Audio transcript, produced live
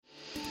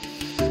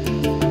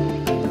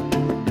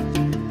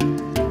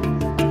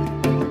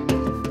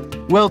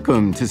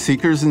Welcome to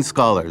Seekers and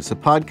Scholars, a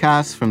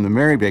podcast from the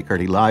Mary Baker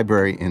Eddy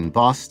Library in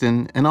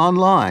Boston and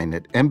online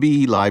at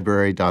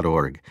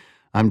mbelibrary.org.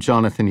 I'm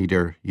Jonathan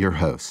Eder, your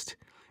host.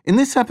 In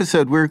this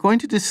episode, we're going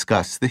to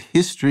discuss the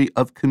history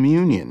of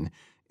communion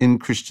in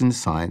Christian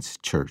Science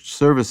church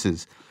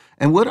services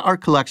and what our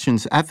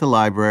collections at the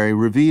library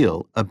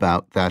reveal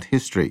about that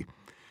history.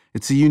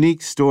 It's a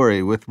unique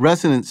story with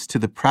resonance to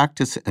the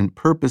practice and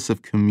purpose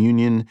of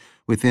communion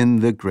within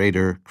the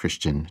greater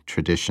Christian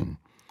tradition.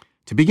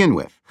 To begin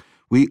with,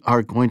 we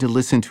are going to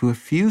listen to a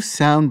few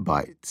sound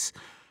bites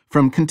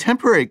from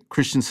contemporary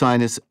Christian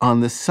Scientists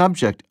on the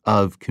subject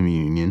of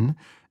communion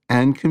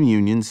and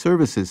communion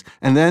services,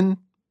 and then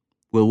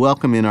we'll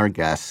welcome in our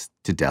guests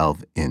to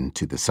delve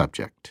into the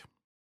subject.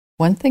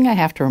 One thing I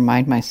have to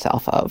remind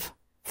myself of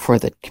for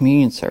the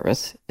communion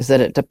service is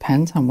that it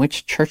depends on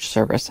which church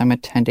service I'm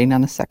attending on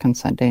the second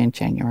Sunday in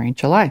January and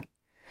July.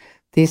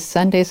 These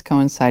Sundays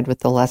coincide with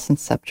the lesson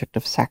subject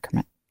of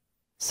sacrament.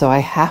 So I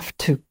have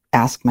to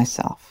ask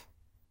myself,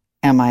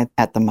 am I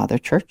at the mother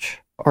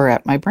church or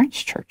at my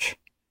branch church?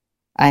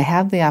 I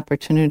have the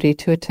opportunity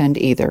to attend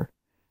either,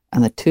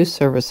 and the two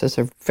services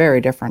are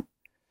very different.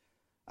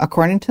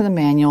 According to the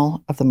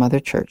manual of the mother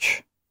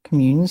church,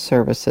 communion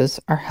services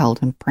are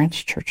held in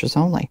branch churches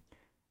only.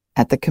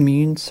 At the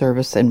communion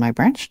service in my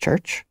branch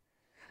church,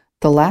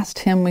 the last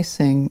hymn we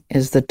sing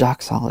is the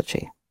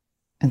doxology,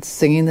 and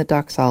singing the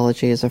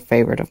doxology is a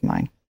favorite of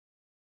mine.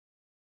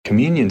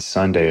 Communion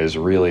Sunday is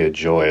really a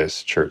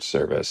joyous church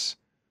service.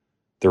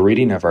 The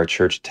reading of our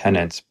church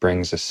tenets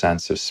brings a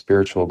sense of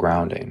spiritual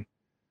grounding.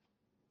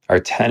 Our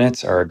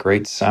tenets are a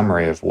great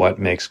summary of what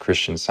makes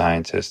Christian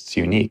Scientists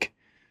unique.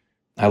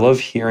 I love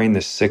hearing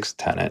the sixth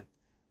tenet,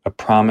 a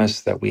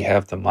promise that we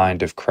have the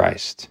mind of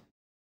Christ.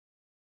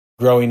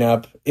 Growing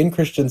up in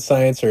Christian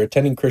Science or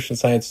attending Christian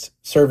Science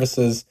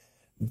services,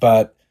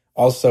 but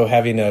also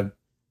having a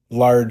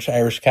large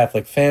Irish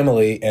Catholic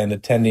family and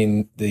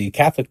attending the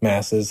Catholic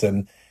Masses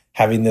and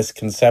having this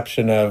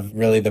conception of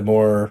really the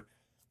more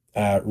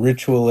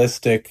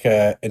ritualistic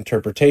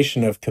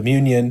interpretation of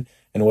communion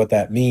and what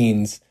that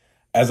means.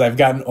 As I've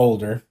gotten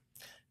older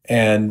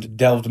and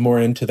delved more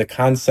into the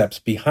concepts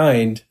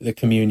behind the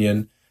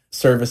communion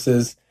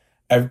services,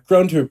 I've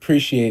grown to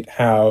appreciate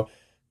how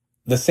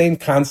the same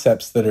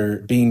concepts that are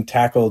being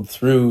tackled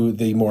through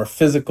the more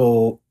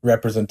physical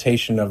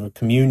representation of a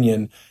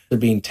communion are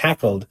being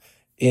tackled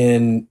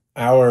in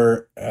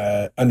our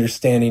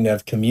understanding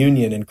of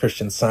communion in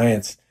Christian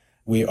Science.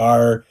 We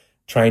are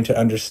trying to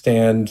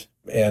understand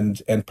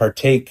and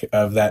partake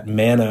of that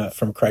manna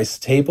from Christ's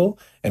table,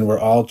 and we're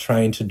all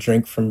trying to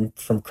drink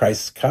from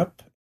Christ's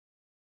cup.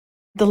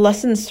 The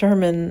lesson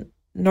sermon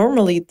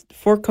normally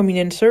for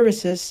communion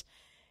services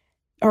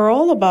are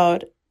all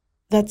about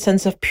that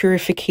sense of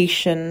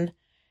purification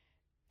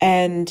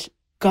and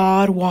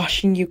God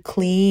washing you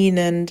clean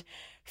and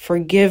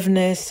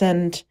forgiveness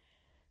and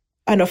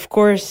of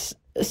course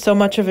so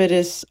much of it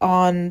is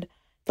on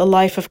the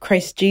life of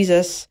Christ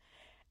Jesus.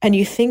 And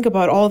you think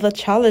about all the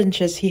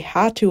challenges he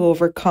had to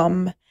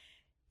overcome,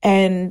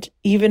 and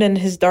even in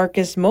his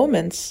darkest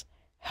moments,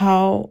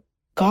 how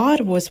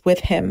God was with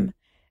him.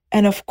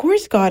 And of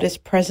course, God is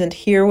present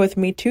here with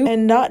me too,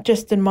 and not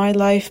just in my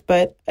life,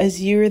 but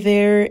as you're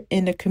there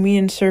in a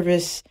communion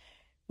service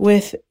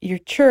with your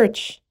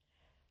church,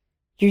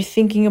 you're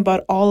thinking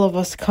about all of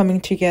us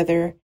coming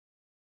together.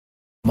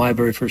 My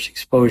very first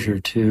exposure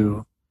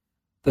to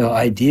the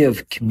idea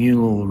of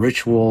communal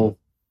ritual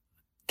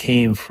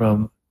came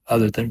from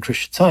other than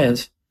Christian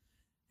Science.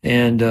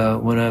 And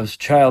when I was a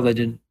child, I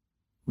didn't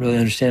really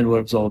understand what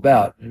it was all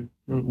about.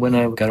 When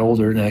I got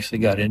older and actually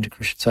got into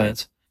Christian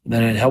Science,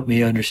 then it helped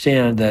me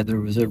understand that there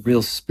was a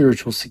real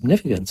spiritual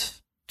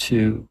significance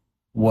to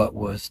what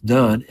was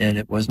done, and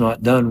it was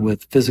not done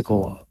with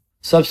physical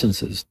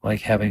substances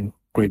like having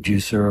grape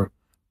juice or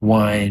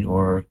wine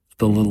or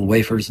the little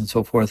wafers and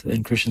so forth.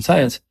 In Christian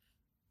Science,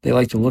 they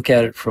like to look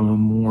at it from a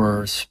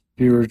more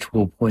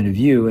spiritual point of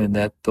view, and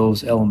that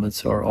those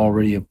elements are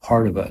already a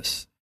part of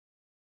us.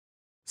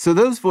 So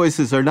those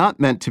voices are not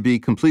meant to be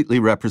completely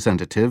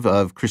representative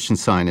of Christian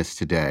Scientists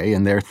today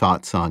and their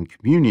thoughts on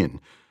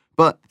communion,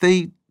 but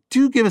they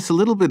do give us a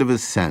little bit of a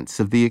sense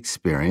of the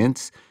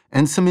experience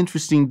and some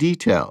interesting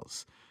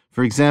details.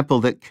 For example,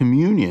 that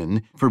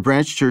communion for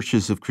branch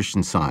churches of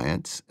Christian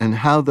Science and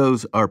how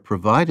those are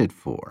provided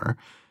for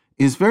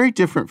is very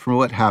different from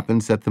what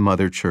happens at the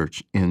Mother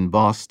Church in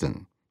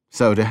Boston.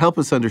 So to help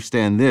us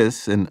understand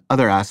this and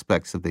other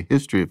aspects of the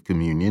history of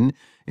communion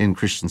in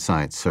Christian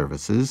Science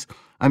services,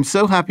 I'm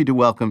so happy to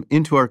welcome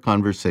into our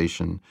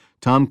conversation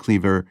Tom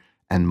Cleaver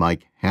and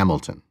Mike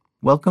Hamilton.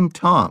 Welcome,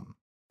 Tom.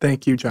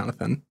 Thank you,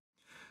 Jonathan.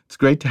 It's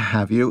great to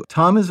have you.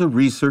 Tom is a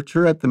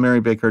researcher at the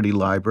Mary Baker Eddy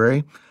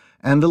Library,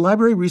 and the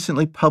library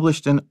recently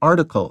published an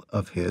article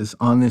of his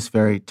on this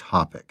very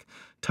topic,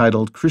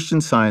 titled Christian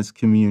Science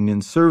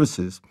Communion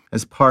Services,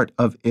 as part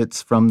of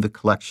its From the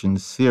Collection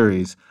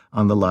series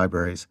on the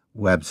library's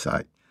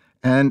website.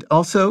 And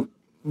also,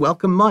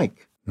 welcome,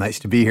 Mike. Nice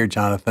to be here,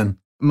 Jonathan.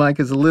 Mike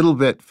is a little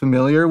bit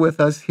familiar with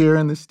us here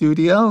in the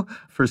studio.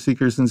 For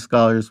Seekers and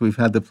Scholars, we've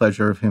had the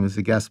pleasure of him as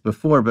a guest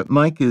before, but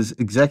Mike is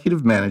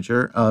executive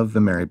manager of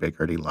the Mary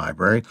Baker Eddy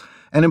Library.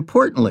 And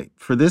importantly,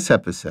 for this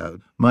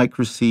episode, Mike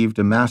received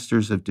a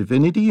Master's of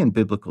Divinity in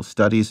Biblical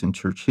Studies and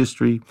Church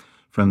History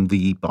from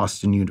the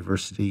Boston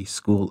University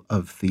School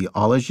of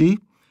Theology.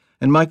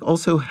 And Mike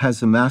also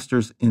has a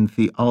Master's in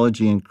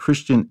Theology and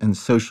Christian and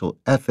Social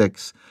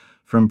Ethics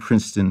from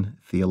Princeton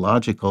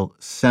Theological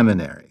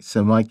Seminary.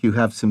 So, Mike, you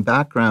have some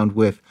background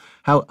with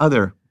how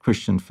other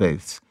Christian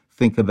faiths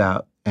think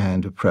about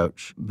and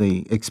approach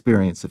the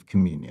experience of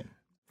communion.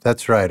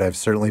 That's right. I've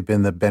certainly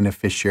been the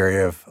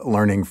beneficiary of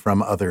learning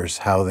from others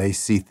how they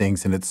see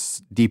things, and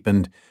it's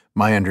deepened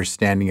my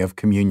understanding of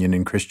communion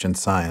in Christian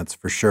Science,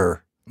 for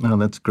sure. Oh,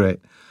 that's great.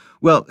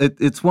 Well,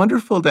 it's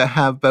wonderful to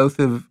have both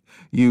of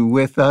you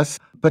with us.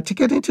 But to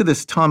get into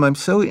this, Tom, I'm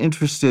so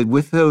interested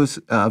with those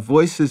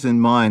voices in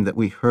mind that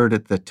we heard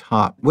at the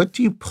top. What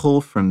do you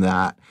pull from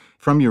that,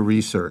 from your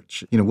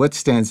research? What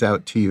stands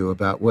out to you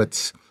about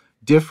what's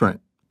different,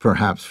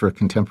 perhaps, for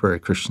contemporary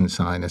Christian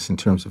Scientists in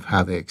terms of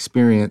how they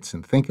experience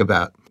and think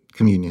about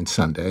Communion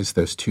Sundays,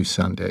 those 2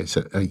 Sundays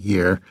a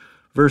year,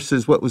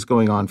 versus what was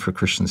going on for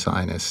Christian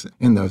Scientists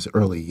in those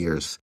early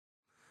years?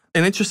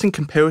 An interesting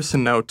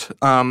comparison note,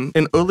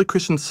 in early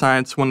Christian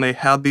Science, when they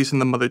had these in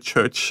the Mother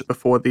Church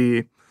before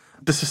the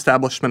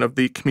disestablishment of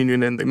the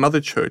communion in the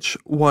Mother Church,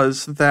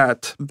 was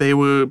that they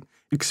were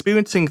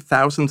experiencing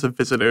thousands of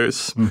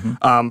visitors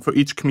for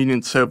each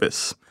communion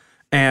service.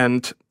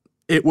 And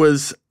it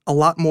was a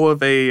lot more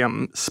of a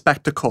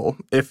spectacle,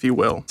 if you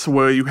will, so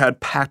where you had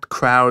packed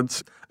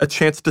crowds, a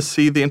chance to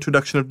see the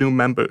introduction of new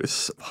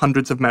members,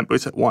 hundreds of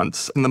members at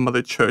once in the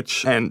Mother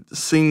Church, and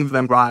seeing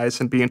them rise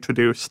and be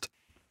introduced.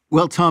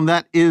 Well, Tom,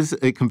 that is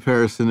a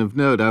comparison of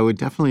note. I would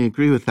definitely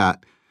agree with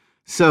that.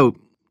 So,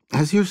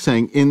 as you're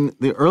saying, in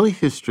the early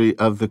history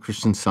of the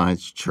Christian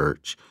Science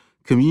Church,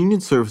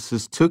 communion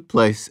services took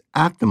place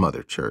at the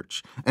Mother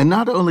Church. And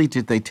not only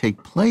did they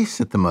take place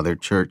at the Mother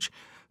Church,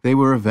 they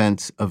were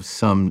events of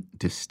some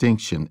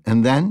distinction.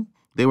 And then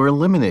they were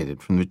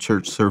eliminated from the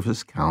church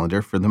service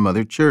calendar for the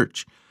Mother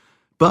Church.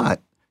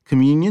 But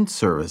communion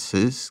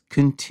services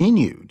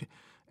continued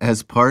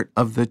as part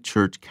of the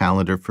church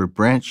calendar for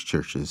branch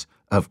churches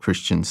of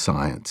Christian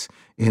Science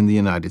in the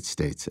United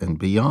States and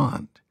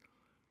beyond.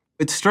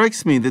 It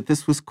strikes me that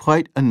this was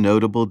quite a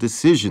notable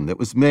decision that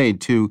was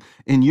made to,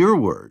 in your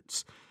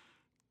words,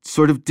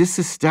 sort of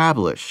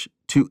disestablish,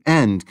 to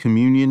end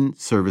communion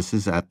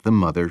services at the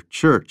Mother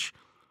Church.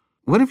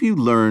 What have you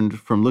learned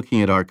from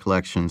looking at our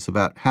collections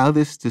about how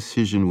this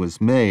decision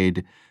was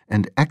made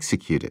and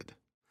executed?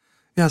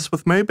 Yes,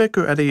 with Mary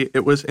Baker Eddy,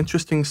 it was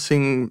interesting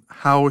seeing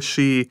how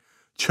she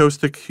chose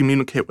to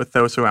communicate with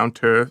those around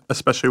her,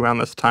 especially around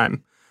this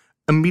time.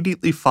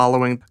 Immediately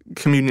following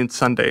Communion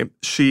Sunday,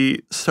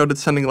 she started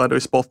sending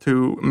letters both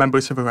to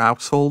members of her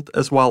household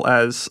as well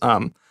as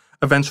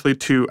eventually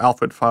to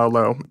Alfred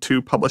Farlow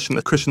to publish in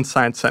the Christian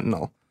Science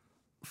Sentinel.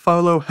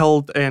 Farlow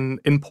held an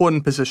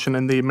important position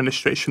in the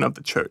administration of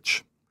the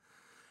church.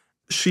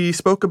 She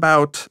spoke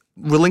about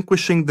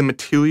relinquishing the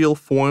material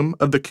form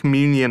of the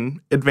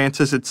communion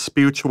advances its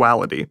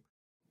spirituality.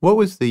 What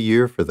was the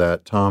year for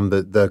that, Tom,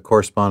 the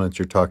correspondence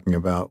you're talking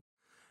about?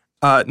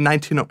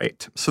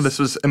 1908. So this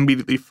was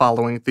immediately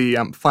following the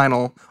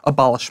final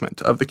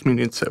abolishment of the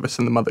communion service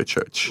in the Mother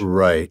Church.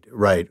 Right.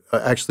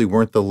 Actually,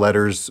 weren't the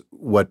letters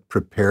what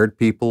prepared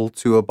people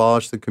to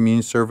abolish the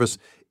communion service?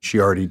 She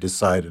already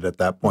decided at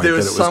that point that it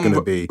was going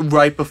to be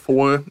right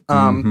before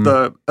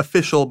the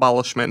official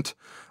abolishment,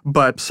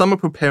 but some are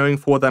preparing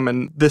for them,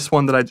 and this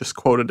one that I just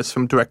quoted is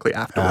from directly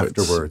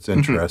afterwards.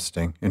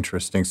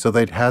 Interesting. So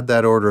they'd had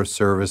that order of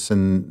service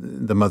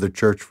in the Mother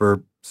Church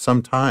for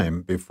some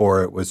time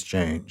before it was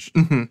changed.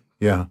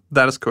 Yeah.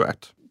 That is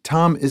correct.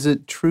 Tom, is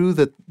it true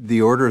that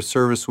the order of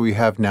service we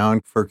have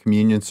now for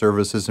communion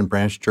services in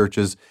branch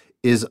churches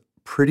is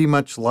pretty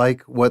much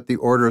like what the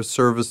order of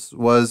service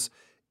was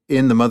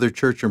in the Mother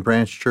Church and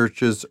branch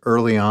churches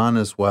early on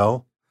as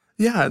well?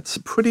 Yeah, it's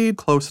pretty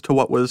close to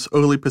what was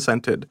early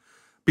presented.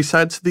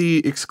 Besides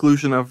the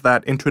exclusion of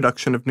that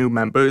introduction of new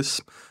members,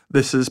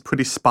 this is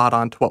pretty spot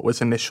on to what was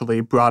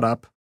initially brought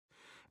up.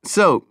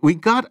 So we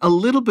got a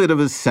little bit of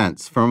a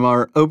sense from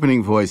our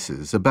opening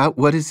voices about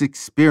what is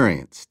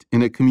experienced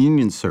in a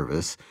communion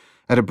service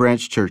at a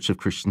branch church of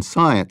Christian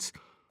Science.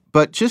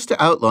 But just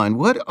to outline,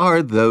 what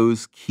are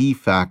those key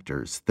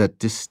factors that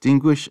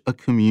distinguish a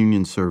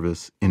communion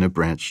service in a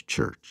branch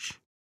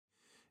church?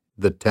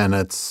 The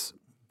tenets,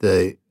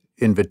 the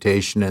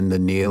invitation and the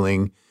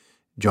kneeling,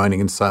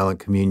 joining in silent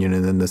communion,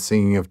 and then the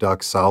singing of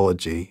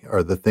doxology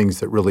are the things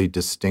that really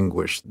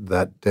distinguish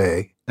that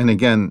day. And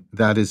again,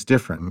 that is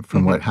different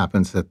from what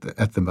happens at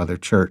the Mother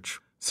Church.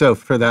 So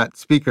for that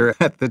speaker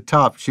at the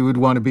top, she would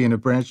want to be in a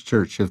branch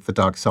church if the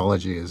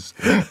doxology is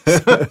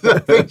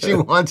something she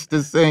wants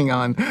to sing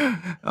on.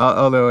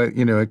 Although,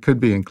 it could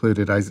be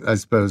included, I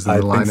suppose, in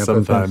the lineup. I think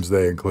sometimes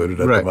they include it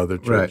at the Mother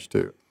Church,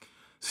 too.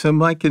 So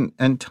Mike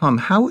and Tom,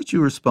 how would you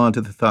respond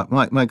to the thought,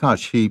 my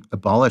gosh, he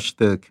abolished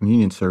the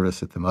communion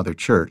service at the Mother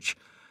Church.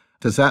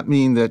 Does that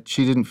mean that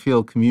she didn't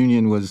feel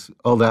communion was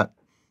all that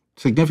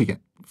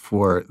significant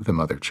for the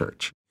Mother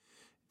Church?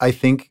 I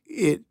think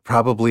it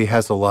probably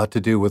has a lot to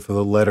do with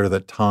the letter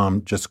that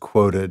Tom just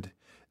quoted,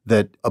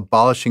 that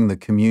abolishing the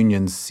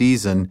communion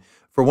season,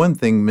 for one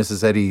thing,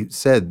 Mrs. Eddy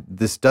said,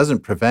 this doesn't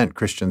prevent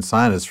Christian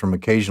Scientists from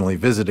occasionally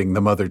visiting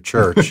the Mother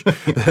Church.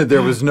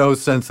 There was no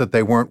sense that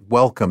they weren't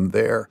welcome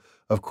there.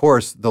 Of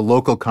course, the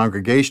local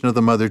congregation of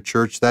the Mother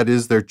Church, that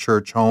is their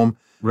church home.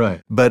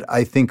 Right. But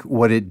I think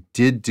what it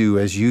did do,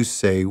 as you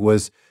say,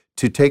 was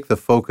to take the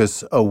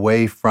focus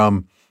away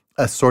from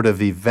a sort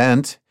of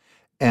event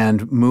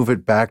and move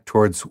it back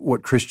towards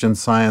what Christian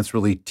Science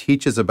really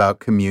teaches about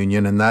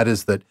communion, and that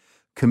is that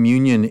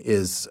communion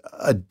is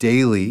a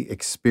daily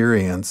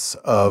experience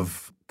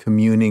of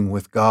communing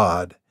with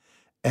God,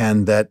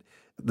 and that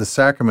the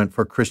sacrament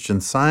for Christian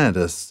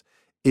Scientists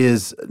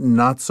is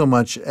not so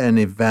much an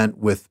event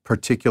with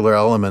particular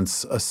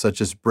elements such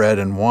as bread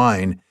and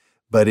wine,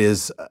 but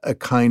is a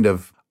kind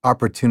of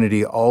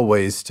opportunity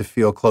always to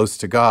feel close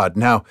to God.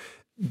 Now,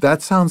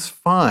 that sounds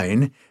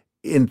fine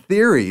in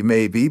theory,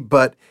 maybe,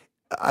 but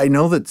I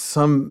know that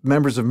some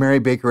members of Mary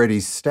Baker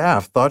Eddy's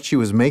staff thought she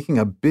was making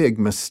a big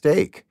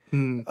mistake.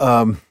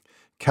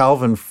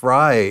 Calvin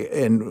Fry,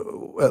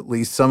 in at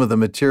least some of the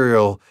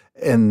material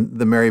in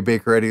the Mary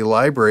Baker Eddy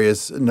Library,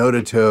 is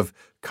noted to have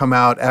come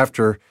out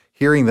after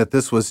hearing that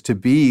this was to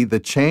be the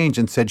change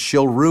and said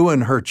she'll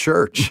ruin her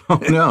church. Oh,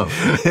 no.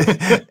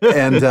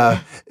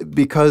 And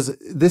because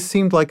this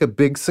seemed like a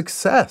big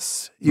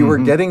success. You were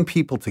getting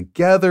people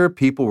together.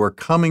 People were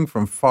coming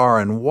from far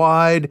and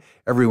wide.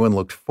 Everyone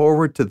looked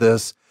forward to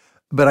this.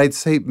 But I'd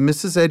say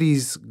Mrs.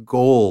 Eddy's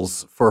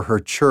goals for her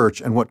church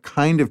and what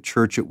kind of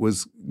church it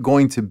was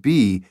going to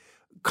be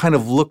kind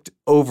of looked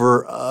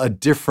over a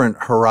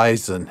different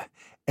horizon.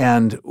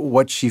 And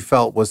what she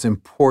felt was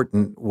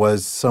important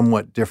was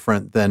somewhat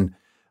different than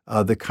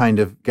the kind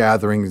of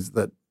gatherings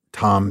that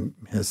Tom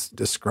has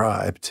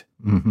described.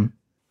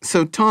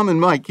 So, Tom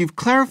and Mike, you've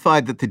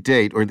clarified that the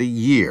date or the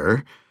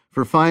year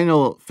for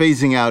final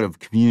phasing out of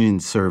communion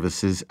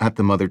services at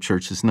the Mother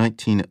Church is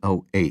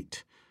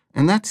 1908.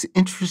 And that's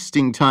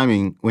interesting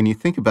timing when you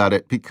think about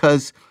it,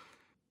 because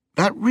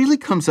that really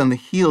comes on the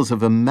heels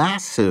of a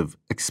massive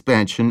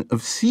expansion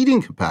of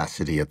seating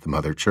capacity at the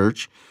Mother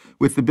Church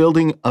with the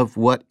building of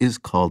what is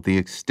called the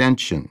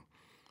extension.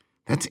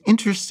 That's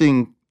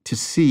interesting to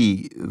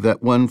see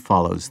that one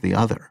follows the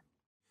other.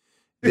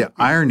 The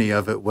irony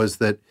of it was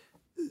that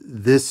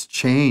this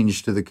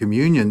change to the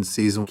communion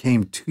season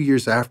came 2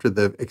 years after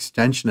the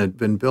extension had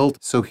been built.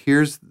 So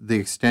here's the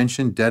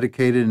extension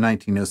dedicated in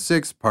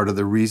 1906. Part of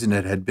the reason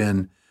it had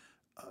been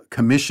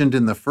commissioned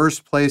in the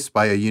first place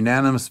by a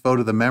unanimous vote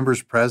of the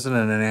members present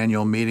at an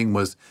annual meeting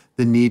was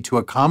the need to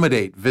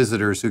accommodate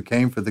visitors who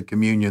came for the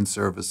communion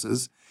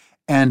services.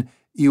 And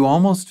you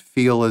almost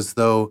feel as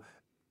though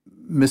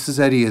Mrs.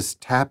 Eddy is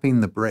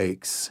tapping the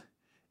brakes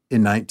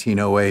in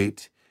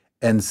 1908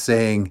 and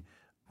saying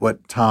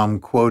what Tom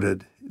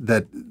quoted,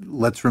 that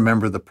let's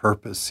remember the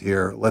purpose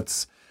here.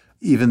 Let's,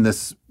 even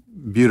this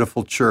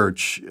beautiful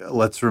church,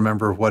 let's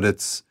remember what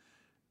it's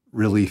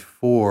really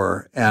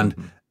for.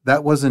 And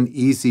that wasn't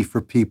easy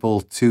for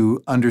people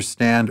to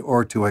understand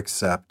or to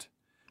accept.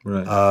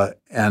 Right.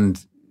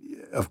 And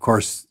of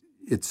course,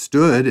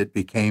 it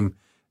became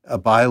a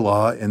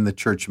bylaw in the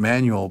church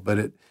manual,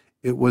 but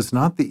it was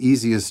not the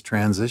easiest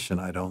transition,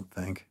 I don't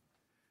think.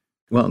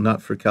 Well,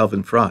 not for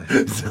Calvin Fry.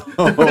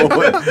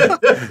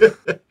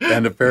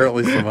 And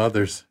apparently some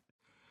others.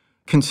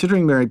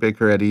 Considering Mary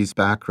Baker Eddy's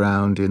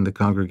background in the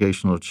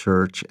Congregational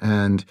Church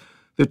and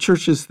the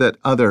churches that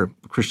other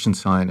Christian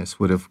Scientists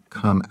would have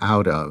come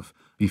out of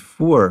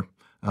before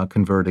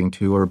converting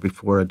to or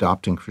before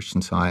adopting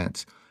Christian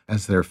Science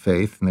as their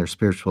faith and their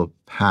spiritual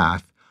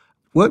path,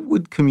 what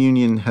would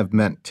communion have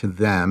meant to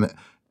them?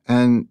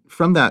 And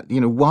from that,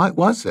 why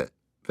was it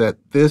that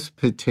this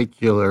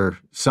particular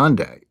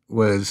Sunday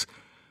was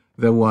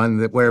the one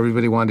where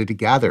everybody wanted to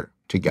gather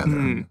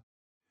together?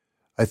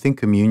 I think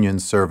communion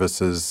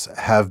services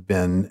have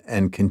been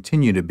and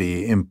continue to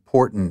be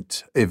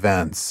important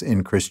events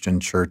in Christian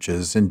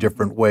churches in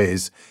different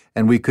ways.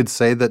 And we could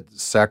say that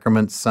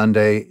Sacrament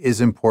Sunday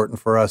is important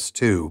for us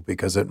too,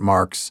 because it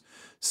marks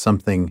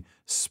something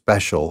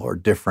special or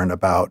different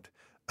about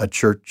a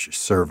church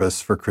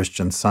service for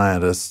Christian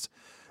Scientists.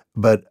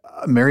 But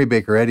Mary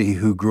Baker Eddy,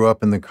 who grew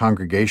up in the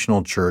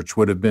Congregational Church,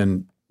 would have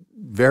been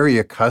very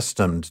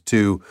accustomed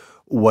to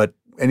what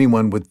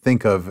anyone would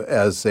think of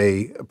as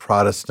a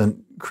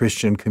Protestant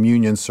Christian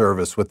communion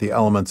service with the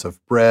elements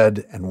of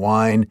bread and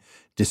wine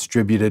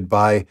distributed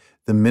by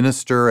the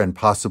minister and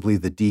possibly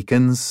the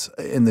deacons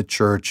in the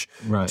church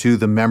to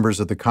the members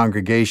of the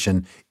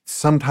congregation.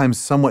 Sometimes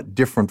somewhat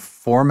different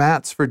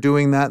formats for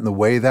doing that and the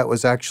way that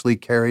was actually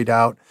carried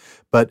out,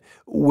 but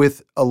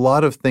with a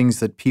lot of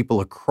things that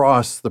people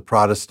across the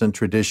Protestant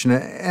tradition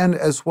and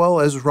as well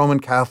as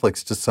Roman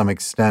Catholics to some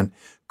extent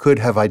could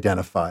have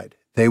identified.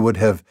 They would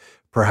have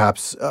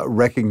perhaps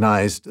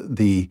recognized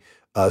the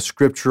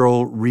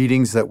scriptural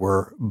readings that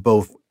were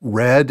both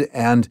read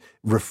and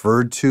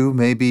referred to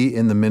maybe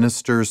in the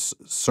minister's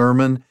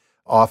sermon.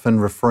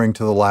 often referring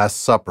to the Last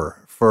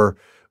Supper. For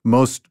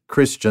most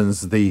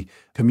Christians, the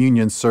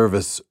communion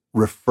service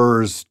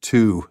refers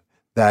to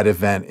that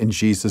event in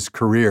Jesus'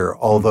 career,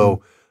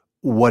 although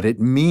what it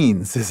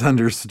means is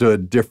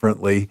understood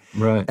differently.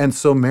 Right. And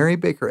so Mary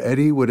Baker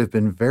Eddy would have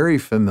been very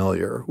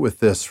familiar with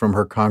this from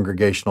her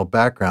congregational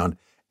background.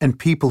 And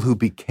people who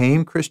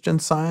became Christian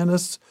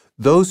Scientists,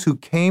 those who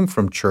came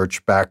from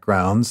church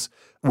backgrounds,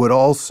 would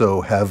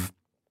also have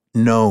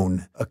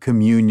known a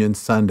communion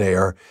Sunday.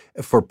 Or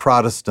for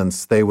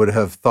Protestants, they would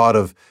have thought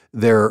of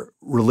their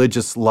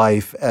religious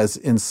life as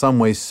in some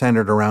way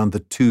centered around the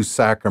two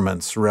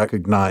sacraments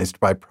recognized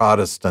by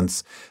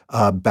Protestants,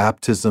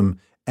 baptism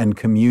and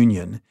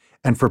communion.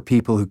 And for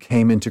people who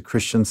came into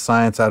Christian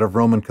Science out of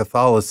Roman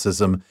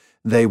Catholicism,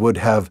 they would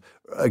have,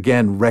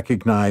 again,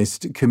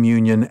 recognized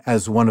communion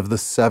as one of the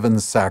 7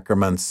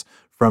 sacraments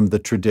from the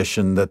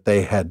tradition that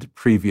they had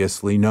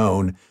previously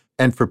known.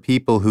 And for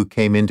people who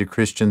came into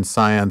Christian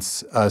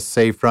Science,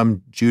 say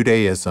from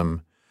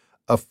Judaism,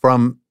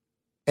 from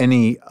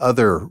any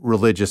other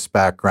religious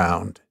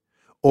background,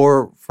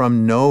 or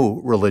from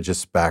no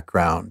religious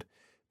background,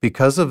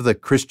 because of the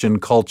Christian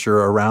culture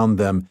around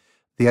them,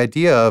 the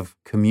idea of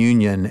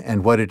communion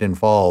and what it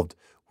involved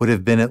would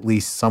have been at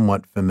least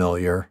somewhat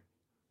familiar.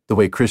 The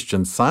way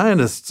Christian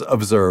Scientists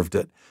observed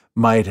it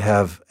might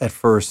have at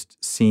first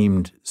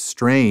seemed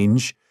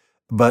strange,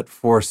 but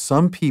for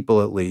some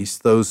people at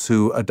least, those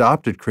who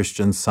adopted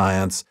Christian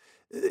Science,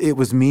 it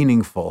was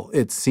meaningful.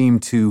 It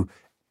seemed to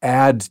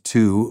add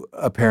to,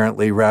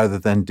 apparently, rather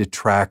than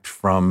detract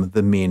from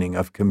the meaning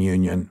of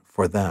communion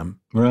for them.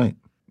 Right.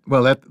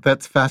 Well,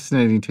 that's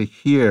fascinating to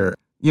hear.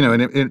 You know,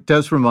 and it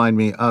does remind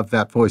me of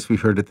that voice we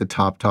heard at the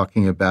top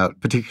talking about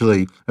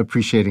particularly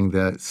appreciating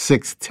the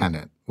 6th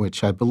tenet,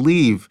 which I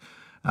believe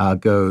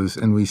goes,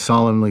 and we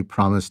solemnly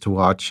promise to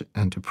watch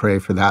and to pray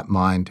for that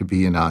mind to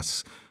be in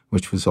us,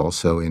 which was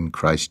also in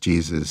Christ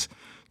Jesus,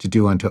 to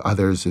do unto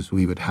others as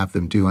we would have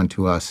them do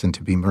unto us, and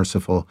to be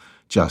merciful,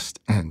 just,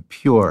 and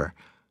pure.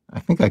 I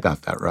think I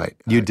got that right.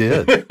 You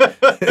did.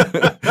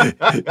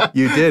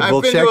 You did.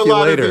 We'll check you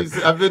later.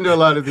 I've been to a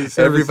lot of these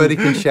services. Everybody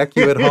can check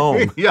you at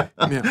home. Yeah.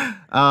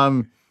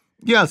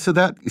 So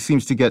that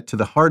seems to get to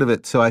the heart of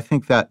it. So I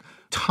think that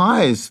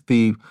ties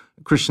the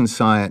Christian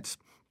Science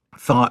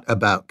thought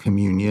about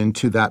communion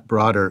to that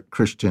broader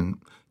Christian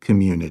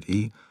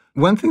community.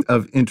 One thing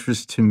of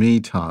interest to me,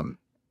 Tom,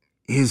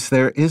 is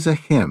there is a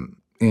hymn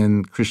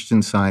in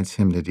Christian Science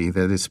hymnody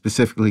that is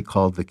specifically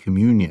called the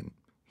Communion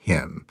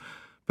Hymn,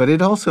 but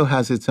it also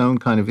has its own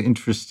kind of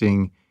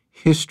interesting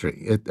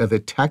history. The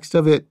text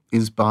of it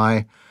is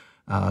by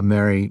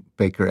Mary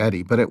Baker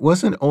Eddy, but it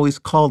wasn't always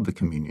called the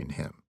Communion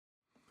Hymn.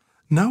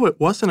 No, it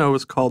wasn't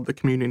always called the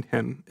Communion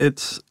Hymn.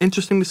 It's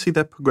interesting to see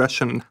that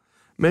progression.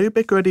 Mary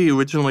Baker Eddy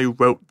originally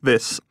wrote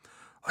this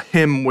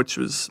hymn, which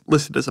was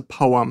listed as a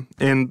poem,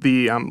 in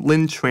the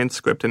Lynn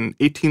transcript in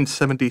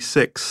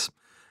 1876,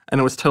 and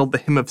it was titled The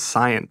Hymn of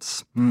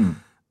Science.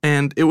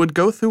 And it would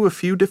go through a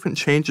few different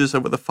changes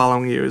over the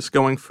following years,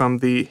 going from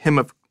the Hymn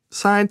of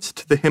Science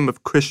to the Hymn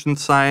of Christian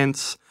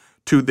Science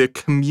to the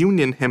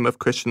Communion Hymn of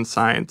Christian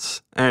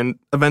Science, and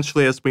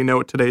eventually, as we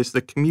know it today, is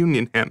the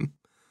Communion Hymn.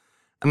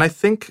 And I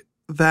think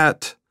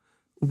that,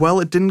 while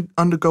it didn't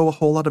undergo a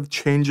whole lot of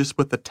changes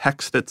with the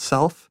text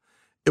itself,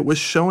 it was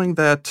showing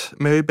that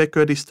Mary Baker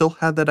Eddy still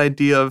had that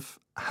idea of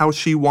how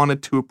she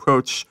wanted to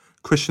approach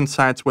Christian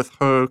Science with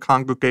her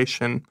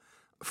congregation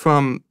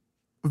from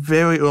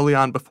very early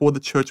on, before the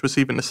church was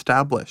even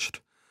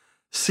established.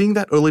 Seeing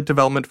that early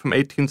development from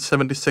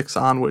 1876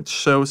 onwards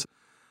shows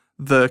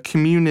the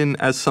communion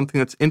as something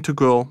that's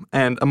integral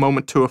and a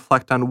moment to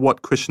reflect on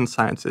what Christian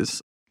Science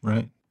is.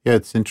 Right. Yeah,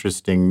 it's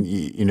interesting,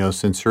 you know,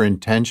 since her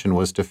intention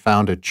was to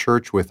found a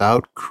church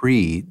without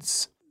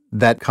creeds.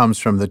 That comes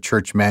from the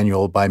church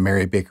manual by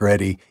Mary Baker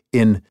Eddy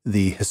in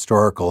the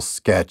historical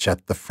sketch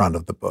at the front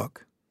of the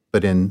book.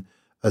 But in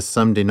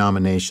some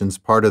denominations,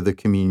 part of the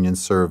communion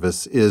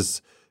service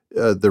is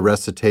the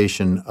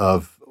recitation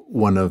of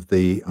one of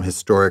the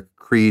historic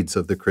creeds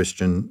of the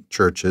Christian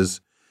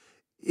churches.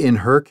 In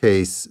her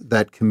case,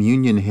 that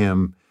communion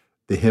hymn,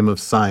 the Hymn of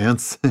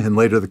Science, and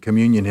later the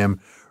Communion Hymn,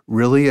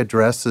 really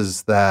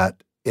addresses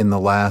that in the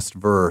last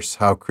verse,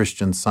 how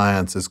Christian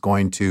Science is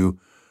going to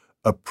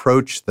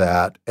approach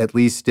that. At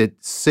least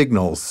it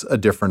signals a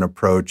different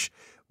approach,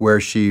 where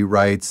she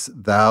writes,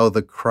 "Thou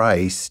the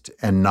Christ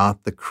and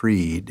not the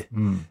creed,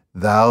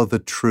 thou the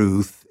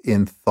truth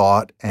in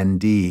thought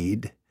and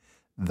deed,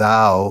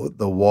 thou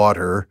the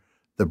water,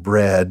 the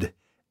bread,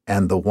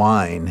 and the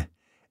wine."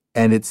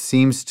 And it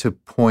seems to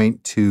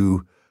point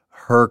to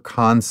her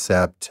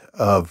concept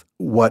of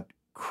what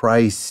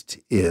Christ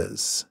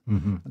is,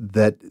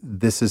 that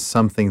this is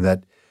something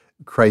that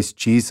Christ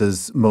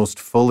Jesus most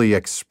fully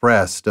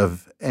expressed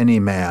of any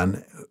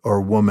man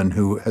or woman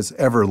who has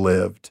ever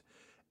lived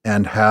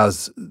and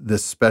has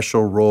this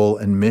special role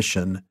and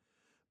mission,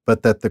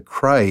 but that the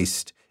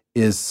Christ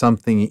is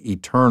something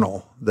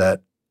eternal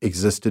that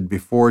existed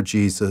before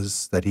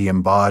Jesus, that he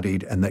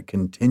embodied and that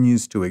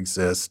continues to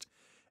exist.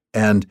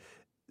 And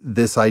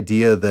this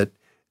idea that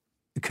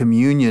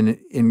communion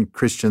in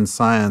Christian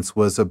Science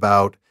was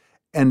about,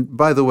 and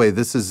by the way,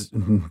 this is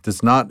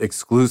not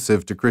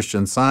exclusive to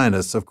Christian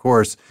Scientists. Of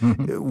course,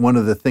 one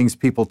of the things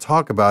people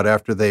talk about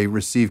after they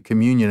receive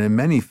communion in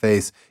many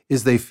faiths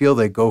is they feel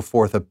they go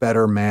forth a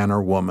better man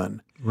or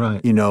woman.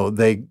 Right.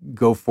 They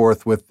go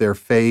forth with their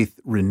faith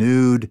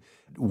renewed,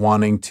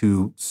 wanting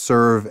to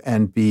serve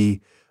and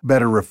be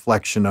better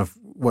reflection of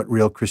what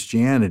real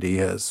Christianity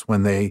is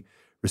when they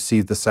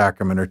receive the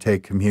sacrament or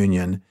take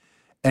communion.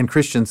 And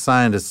Christian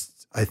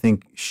Scientists, I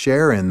think,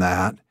 share in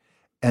that.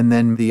 And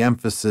then the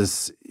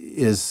emphasis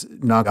is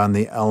not on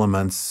the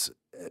elements,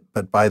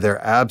 but by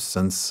their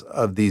absence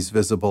of these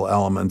visible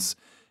elements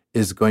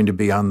is going to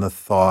be on the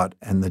thought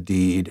and the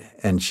deed.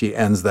 And she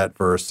ends that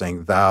verse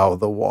saying, "Thou,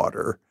 the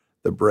water,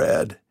 the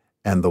bread,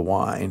 and the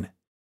wine."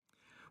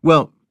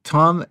 Well,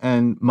 Tom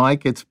and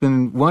Mike, it's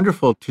been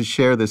wonderful to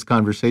share this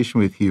conversation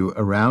with you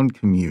around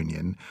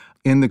communion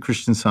in the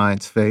Christian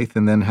Science faith,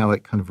 and then how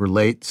it kind of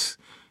relates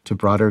to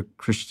broader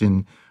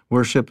Christian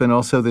worship, and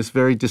also this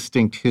very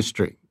distinct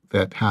history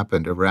that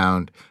happened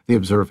around the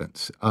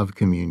observance of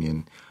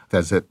communion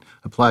as it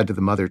applied to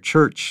the Mother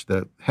Church,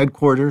 the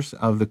headquarters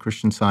of the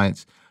Christian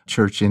Science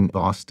Church in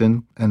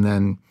Boston, and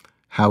then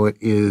how it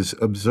is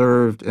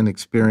observed and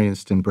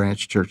experienced in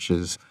branch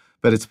churches.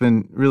 But it's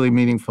been really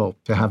meaningful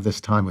to have this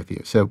time with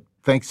you. So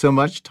thanks so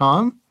much,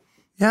 Tom.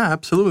 Yeah,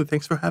 absolutely.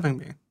 Thanks for having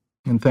me.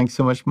 And thanks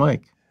so much,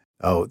 Mike.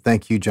 Oh,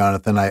 thank you,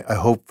 Jonathan. I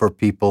hope for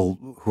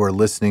people who are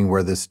listening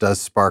where this does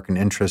spark an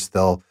interest,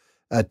 they'll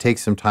take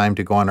some time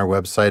to go on our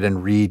website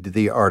and read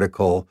the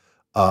article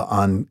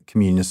on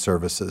communion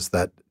services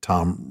that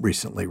Tom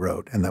recently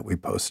wrote and that we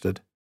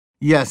posted.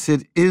 Yes,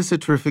 it is a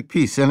terrific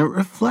piece, and it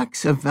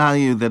reflects a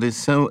value that is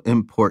so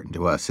important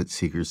to us at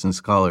Seekers and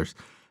Scholars,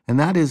 and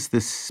that is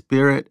the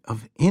spirit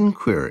of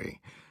inquiry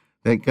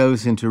that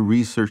goes into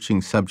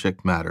researching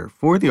subject matter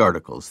for the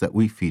articles that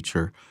we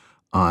feature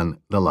on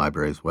the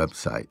library's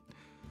website.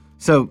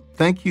 So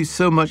thank you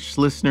so much,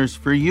 listeners,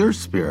 for your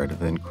spirit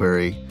of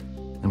inquiry,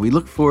 and we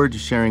look forward to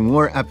sharing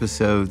more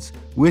episodes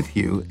with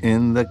you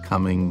in the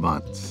coming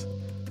months.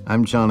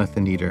 I'm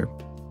Jonathan Eder.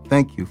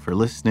 Thank you for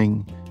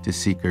listening to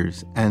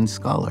Seekers and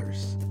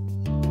Scholars.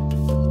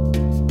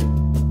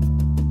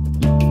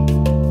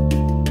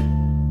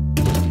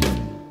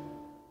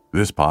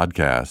 This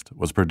podcast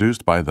was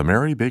produced by the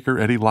Mary Baker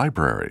Eddy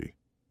Library.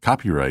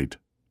 Copyright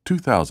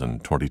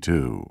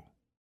 2022.